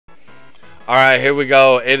Alright, here we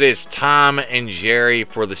go. It is Tom and Jerry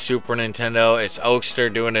for the Super Nintendo. It's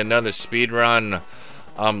Oakster doing another speed run.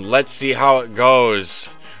 Let's see how it goes.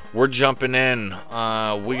 We're jumping in.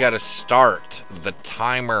 We gotta start the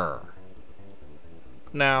timer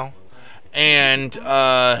now. And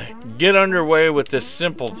get underway with this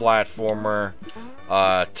simple platformer.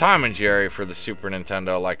 Tom and Jerry for the Super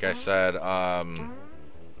Nintendo, like I said.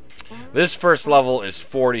 This first level is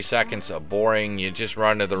 40 seconds of boring. You just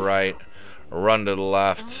run to the right, run to the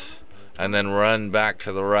left, and then run back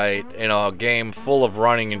to the right. You know, a game full of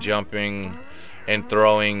running and jumping and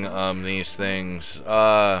throwing these things.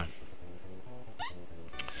 But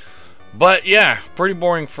yeah, pretty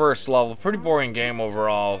boring first level. Pretty boring game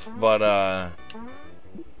overall. But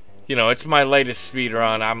you know, it's my latest speed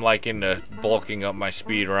run. I'm like into bulking up my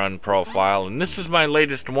speed run profile, and this is my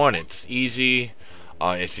latest one. It's easy.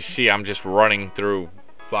 As you see, I'm just running through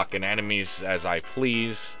fucking enemies as I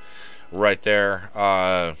please. Right there.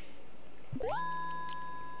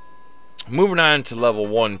 Moving on to level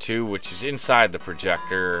 1, 2, which is inside the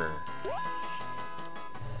projector.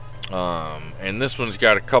 And this one's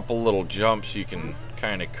got a couple little jumps you can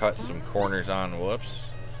kind of cut some corners on. Whoops.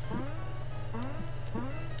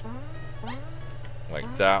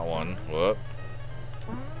 Like that one. Whoop.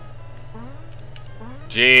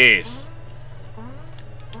 Jeez.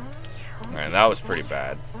 Man, that was pretty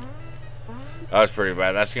bad. That was pretty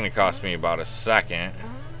bad. That's going to cost me about a second.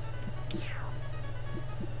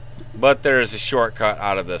 But there is a shortcut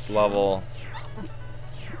out of this level.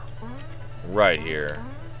 Right here.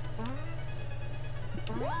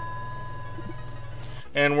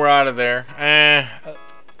 And we're out of there. A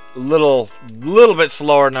little bit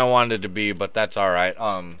slower than I wanted it to be, but that's alright.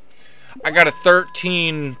 I got a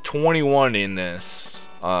 13:21 in this.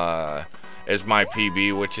 As my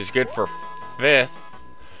PB, which is good for 5th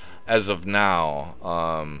as of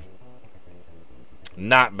now.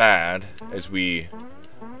 Not bad as we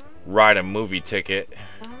ride a movie ticket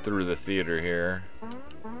through the theater here.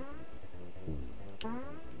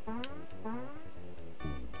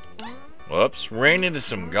 Whoops, ran into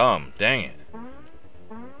some gum. Dang it.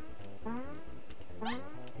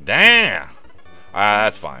 Damn.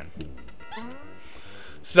 That's fine.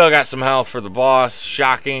 Still got some health for the boss.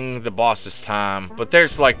 Shocking, the boss is Tom. But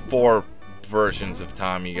there's like 4 versions of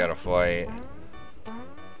Tom you gotta fight.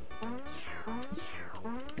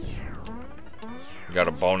 Got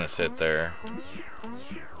a bonus hit there.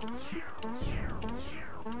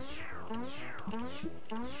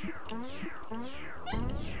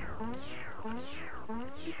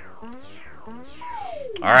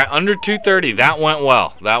 Alright, under 230. That went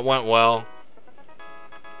well. That went well.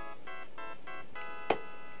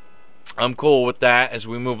 I'm cool with that as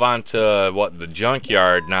we move on to, what, the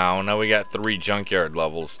junkyard now. Now we got 3 junkyard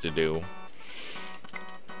levels to do.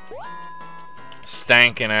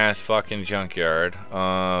 Stankin' ass fucking junkyard.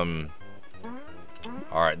 Alright,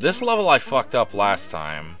 this level I fucked up last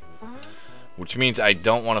time, which means I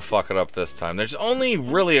don't want to fuck it up this time. There's only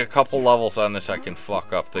really a couple levels on this I can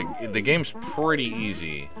fuck up. The game's pretty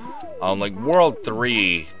easy. Like World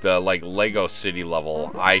 3, the like Lego City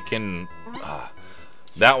level, I can...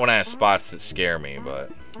 that one has spots that scare me,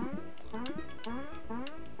 but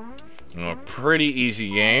you know, pretty easy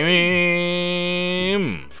game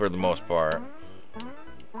for the most part.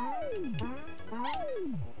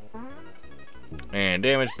 And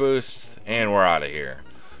damage boost, and we're out of here.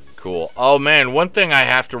 Cool. Oh man, one thing I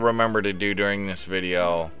have to remember to do during this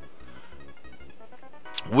video,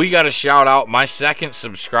 we got to shout out my 2nd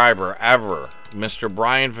subscriber ever, Mr.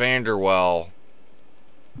 Brian Vanderwell.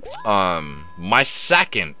 My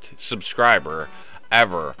 2nd subscriber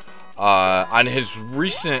ever, on his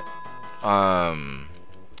recent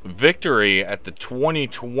victory at the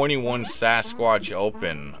 2021 Sasquatch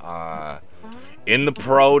Open in the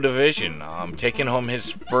pro division, taking home his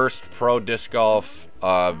first pro disc golf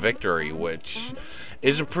victory, which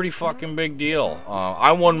is a pretty fucking big deal.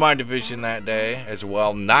 I won my division that day as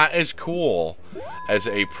well. Not as cool as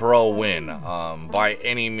a pro win by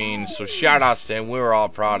any means. So shout outs to him. We were all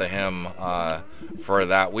proud of him for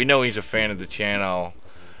that. We know he's a fan of the channel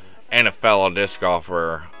and a fellow disc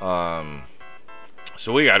golfer.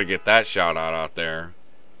 So we got to get that shout out there.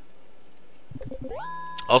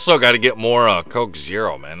 Also got to get more Coke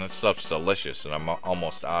Zero, man. That stuff's delicious and I'm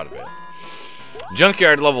almost out of it.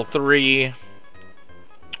 Junkyard level 3.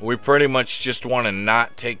 We pretty much just want to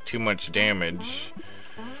not take too much damage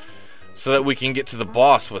so that we can get to the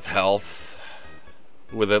boss with health,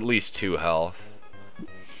 with at least 2 health.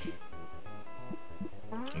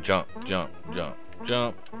 Jump, jump, jump,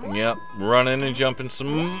 jump. Yep, running and jumping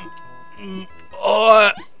some. Oh!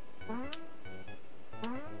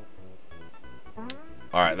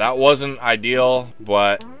 Alright, that wasn't ideal,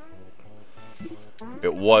 but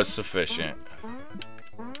it was sufficient.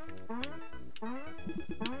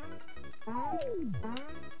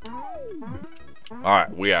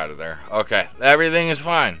 Alright, we out of there. Okay, everything is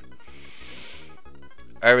fine.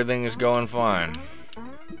 Everything is going fine.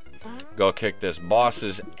 Go kick this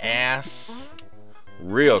boss's ass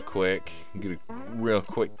real quick. Get a real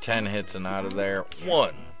quick 10 hits and out of there.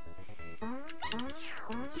 1.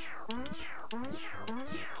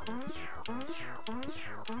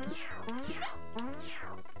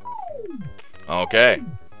 Okay.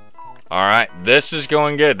 Alright, this is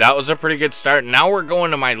going good. That was a pretty good start. Now we're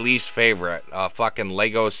going to my least favorite. Fucking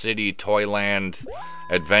Lego City Toyland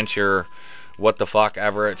Adventure. What the fuck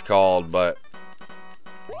ever it's called. But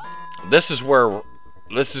this is where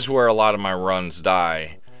a lot of my runs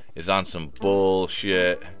die. Is on some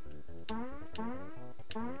bullshit.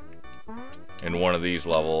 In one of these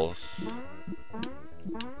levels.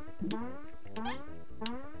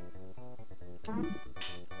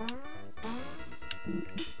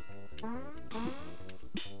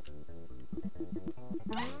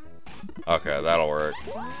 Okay, that'll work.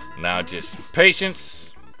 Now just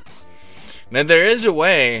patience. Now there is a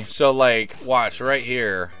way, so like, watch right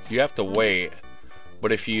here. You have to wait.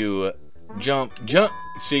 But if you jump,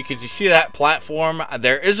 see, could you see that platform?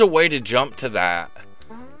 There is a way to jump to that.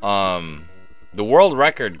 The world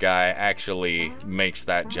record guy actually makes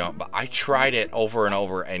that jump, but I tried it over and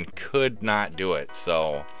over and could not do it.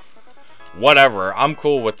 So, whatever. I'm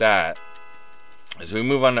cool with that. As we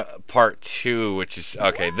move on to part 2, which is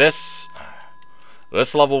okay. This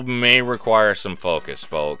level may require some focus,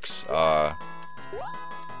 folks. I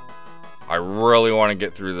really want to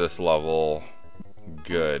get through this level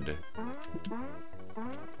good.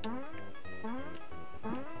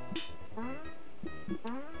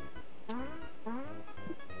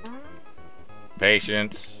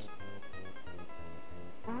 Patience.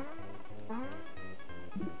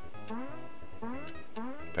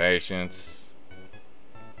 Patience.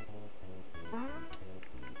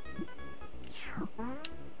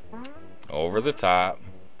 Over the top.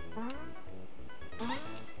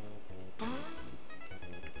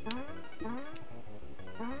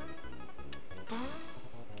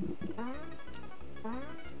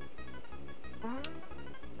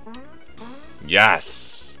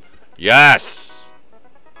 Yes. Yes.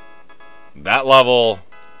 That level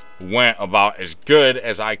went about as good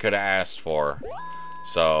as I could have asked for.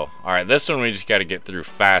 So, alright, this one we just got to get through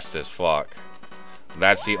fast as fuck.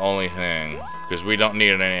 That's the only thing. Because we don't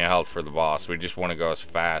need any help for the boss. We just want to go as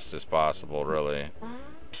fast as possible, really.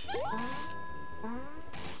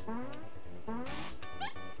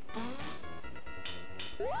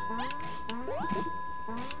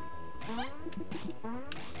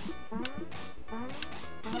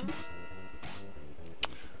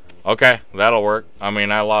 Okay, that'll work. I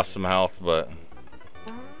mean, I lost some health, but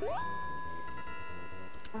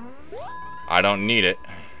I don't need it.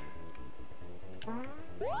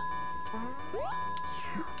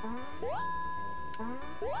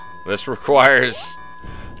 This requires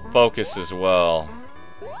focus as well,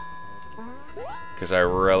 because I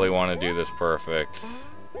really want to do this perfect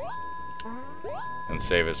and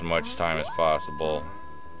save as much time as possible.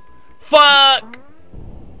 Fuck!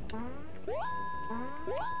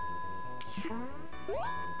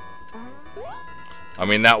 I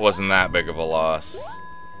mean, that wasn't that big of a loss.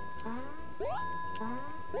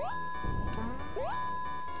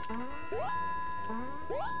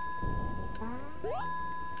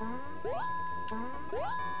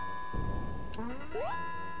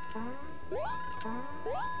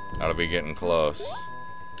 Gotta be getting close.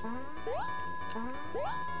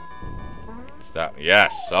 Stop.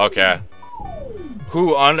 Yes. Okay.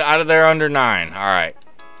 Who out of there under 9? All right.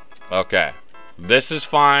 Okay. This is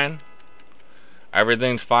fine.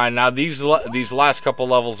 Everything's fine. Now these last couple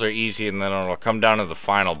levels are easy, and then it'll come down to the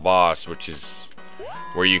final boss, which is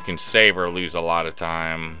where you can save or lose a lot of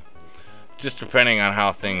time, just depending on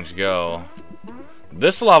how things go.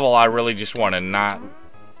 This level, I really just want to not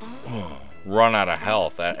run out of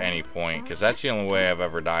health at any point, because that's the only way I've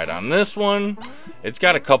ever died. On this one, it's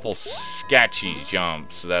got a couple sketchy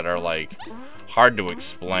jumps that are like hard to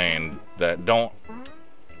explain, that don't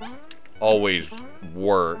always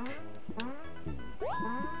work.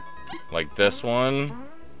 Like this one.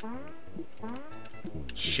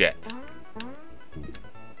 Shit.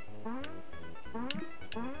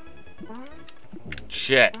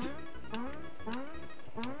 Shit.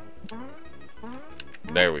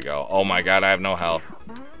 There we go. Oh my god, I have no health.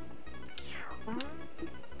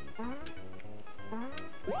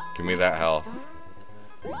 Give me that health.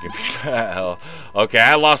 Give me that hell. Okay,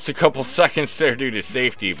 I lost a couple seconds there due to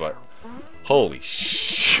safety, but holy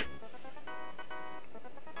sh.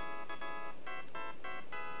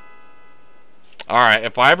 Alright,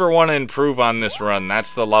 if I ever want to improve on this run,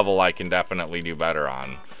 that's the level I can definitely do better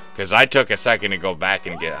on. Because I took a second to go back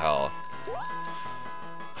and get health.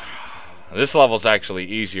 This level's actually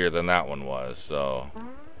easier than that one was, so.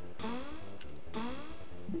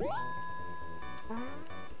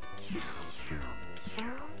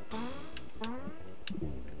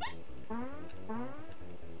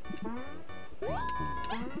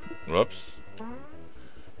 Whoops.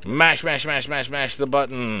 Mash, mash, mash, mash, mash the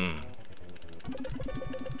button.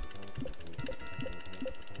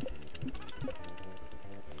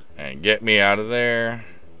 And get me out of there.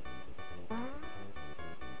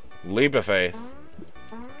 Leap of faith.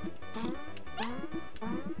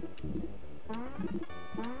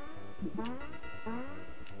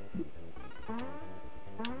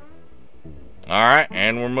 Alright,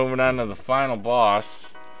 and we're moving on to the final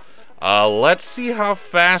boss. Let's see how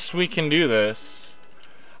fast we can do this.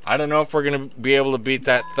 I don't know if we're going to be able to beat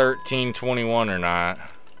that 1321 or not.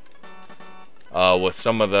 With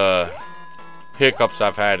some of the hiccups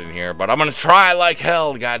I've had in here. But I'm going to try like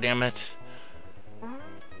hell, goddammit.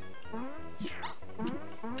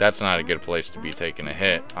 That's not a good place to be taking a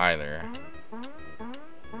hit either.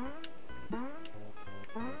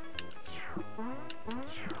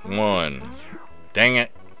 One. Dang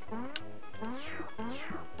it.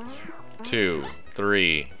 2,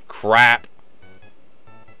 3. Crap.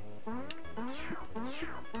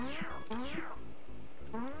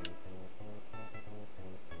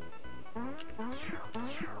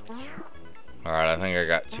 Alright, I think I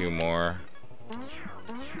got 2 more.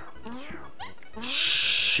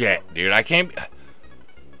 Shit, dude, I can't be...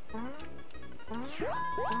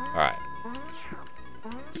 Alright.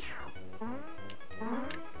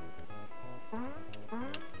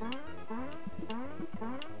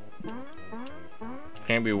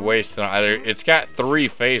 Can't be wasting either. It's got 3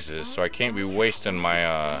 phases, so I can't be wasting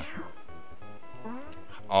my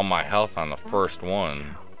all my health on the first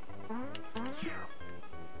one.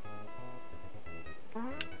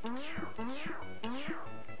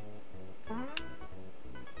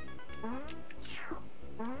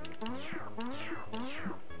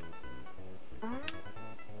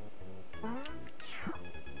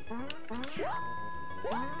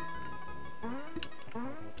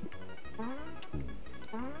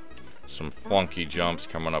 Some funky jumps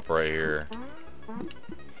coming up right here.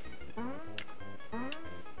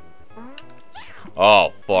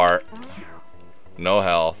 Oh, fart. No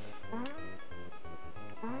health.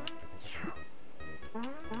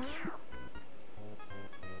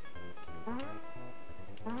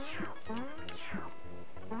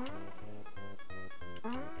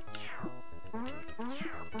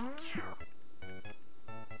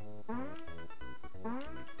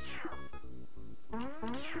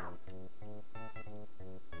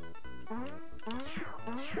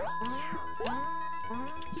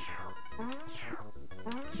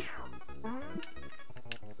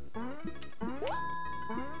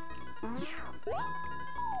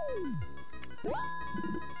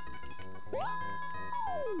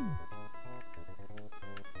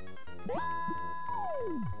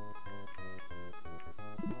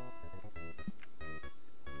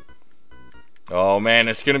 Oh man,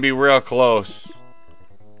 it's gonna be real close.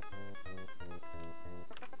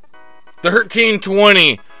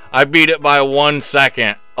 1320. I beat it by 1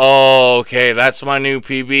 second. Oh, okay, that's my new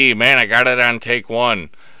PB. Man, I got it on take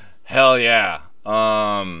 1. Hell yeah.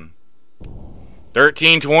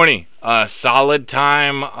 1320. Solid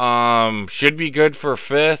time. Should be good for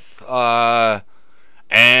 5th.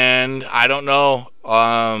 And I don't know.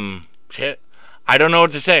 Shit. I don't know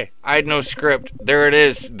what to say. I had no script. There it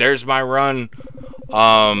is. There's my run.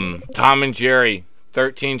 Tom and Jerry,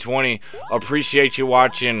 1320. Appreciate you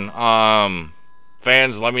watching.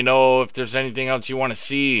 Fans, let me know if there's anything else you want to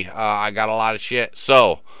see. I got a lot of shit.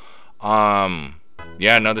 So, yeah,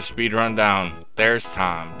 another speed rundown. There's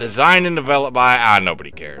Tom. Designed and developed by,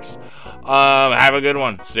 nobody cares. Have a good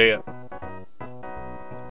one. See ya.